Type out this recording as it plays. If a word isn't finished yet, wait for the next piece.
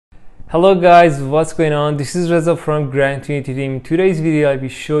Hello guys, what's going on? This is Reza from Grand Trinity Team. In today's video I will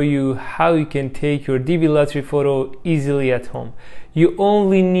show you how you can take your DV lottery photo easily at home. You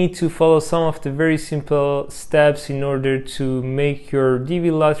only need to follow some of the very simple steps in order to make your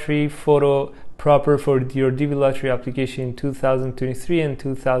DV lottery photo proper for your DV lottery application in 2023 and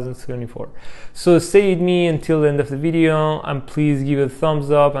 2024. So stay with me until the end of the video, and please give a thumbs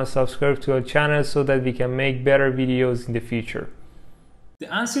up and subscribe to our channel so that we can make better videos in the future.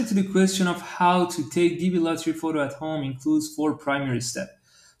 The answer to the question of how to take DV lottery photo at home includes 4 primary steps.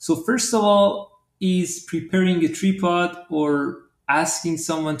 So first of all is preparing a tripod or asking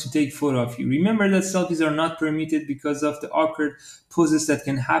someone to take photo of you. Remember that selfies are not permitted because of the awkward poses that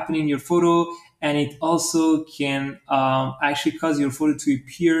can happen in your photo, and it also can actually cause your photo to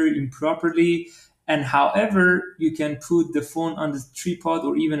appear improperly. And however, you can put the phone on the tripod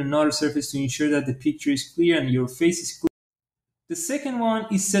or even another surface to ensure that the picture is clear and your face is clear. The second one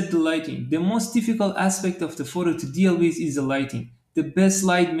is set the lighting. The most difficult aspect of the photo to deal with is the lighting. The best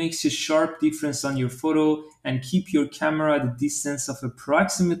light makes a sharp difference on your photo, and keep your camera at a distance of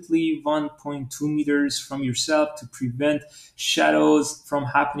approximately 1.2 meters from yourself to prevent shadows from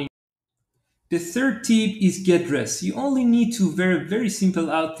happening. The third tip is get dressed. You only need to wear a very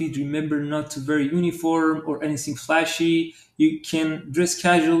simple outfit. Remember not to wear uniform or anything flashy. You can dress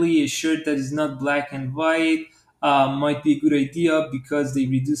casually. A shirt that is not black and white might be a good idea because they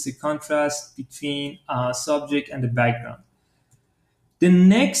reduce the contrast between subject and the background. The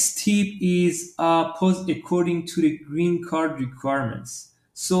next tip is pose according to the green card requirements.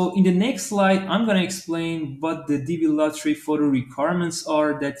 So in the next slide, I'm going to explain what the DV lottery photo requirements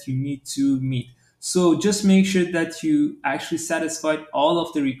are that you need to meet. So just make sure that you actually satisfied all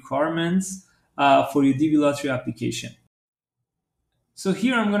of the requirements for your DV lottery application. So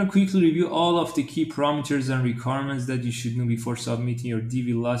here I'm going to quickly review all of the key parameters and requirements that you should know before submitting your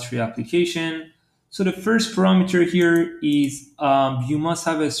DV lottery application. So the first parameter here is you must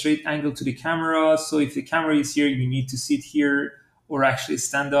have a straight angle to the camera. So if the camera is here, you need to sit here or actually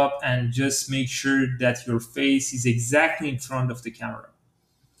stand up and just make sure that your face is exactly in front of the camera.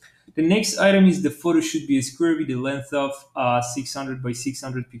 The next item is the photo should be a square with a length of 600 by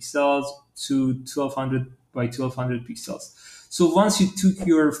 600 pixels to 1200 by 1200 pixels. So once you took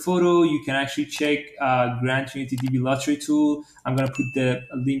your photo, you can actually check Grand Trinity DV Lottery tool. I'm going to put the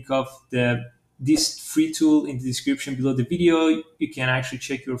link of this free tool in the description below the video. You can actually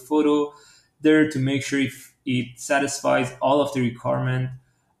check your photo there to make sure if it satisfies all of the requirement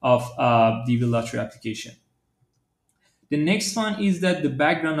of DV Lottery application. The next one is that the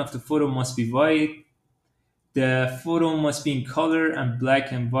background of the photo must be white. The photo must be in color, and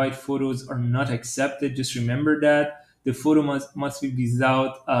black and white photos are not accepted. Just remember that. The photo must be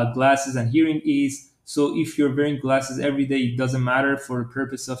without glasses and hearing aids. So if you're wearing glasses every day, it doesn't matter. For the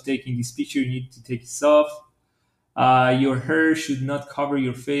purpose of taking this picture, you need to take it off. Your hair should not cover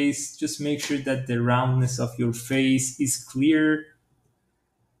your face. Just make sure that the roundness of your face is clear.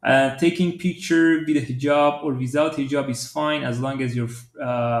 Taking picture with a hijab or without hijab is fine, as long as your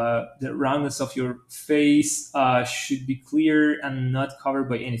the roundness of your face should be clear and not covered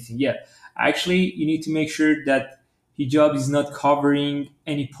by anything. Yeah, actually, you need to make sure that hijab is not covering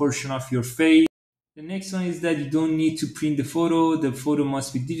any portion of your face. The next one is that you don't need to print the photo. The photo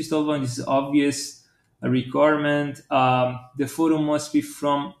must be digital one. This is obvious a requirement. The photo must be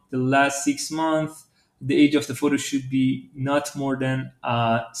from the last 6 months. The age of the photo should be not more than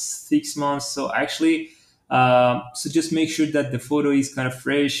 6 months. So actually, so just make sure that the photo is kind of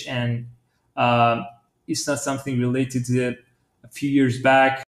fresh and it's not something related to a few years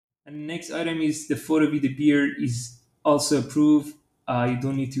back. And the next item is the photo with the beard is also approved. You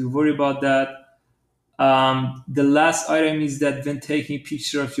don't need to worry about that. The last item is that when taking a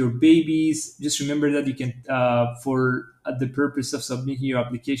picture of your babies, just remember that you can, for the purpose of submitting your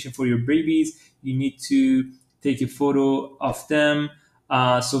application for your babies, you need to take a photo of them.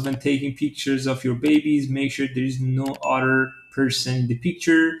 So when taking pictures of your babies, make sure there is no other person in the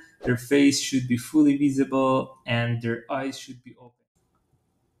picture. Their face should be fully visible and their eyes should be open.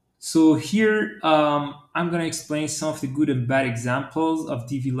 So here, I'm going to explain some of the good and bad examples of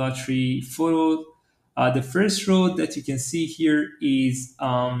DV lottery photos. The first row that you can see here is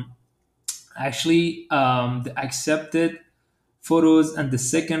actually the accepted photos, and the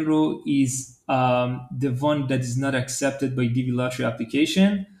second row is the one that is not accepted by DV lottery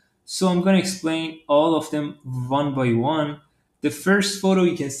application. So I'm going to explain all of them one by one. The first photo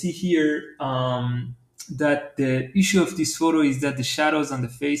you can see here, that the issue of this photo is that the shadows on the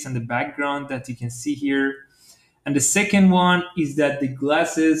face and the background that you can see here. And the second one is that the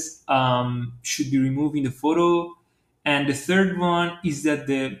glasses should be removed in the photo. And the third one is that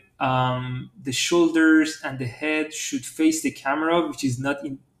the shoulders and the head should face the camera, which is not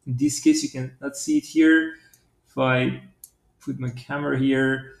in this case. You can not see it here. If I put my camera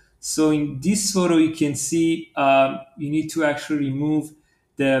here, so in this photo you can see you need to actually remove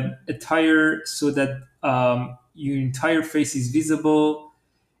the attire so that your entire face is visible.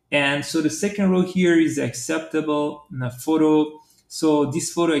 And so the second row here is acceptable in a photo. So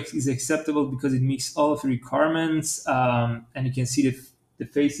this photo is acceptable because it meets all of the requirements, and you can see the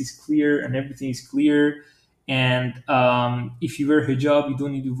face is clear and everything is clear. And if you wear hijab, you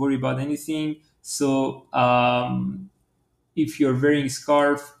don't need to worry about anything. So if you're wearing a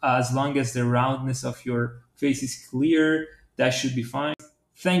scarf, as long as the roundness of your face is clear, that should be fine.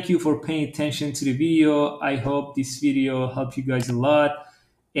 Thank you for paying attention to the video. I hope this video helped you guys a lot.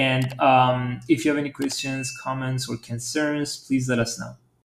 And if you have any questions, comments, or concerns, please let us know.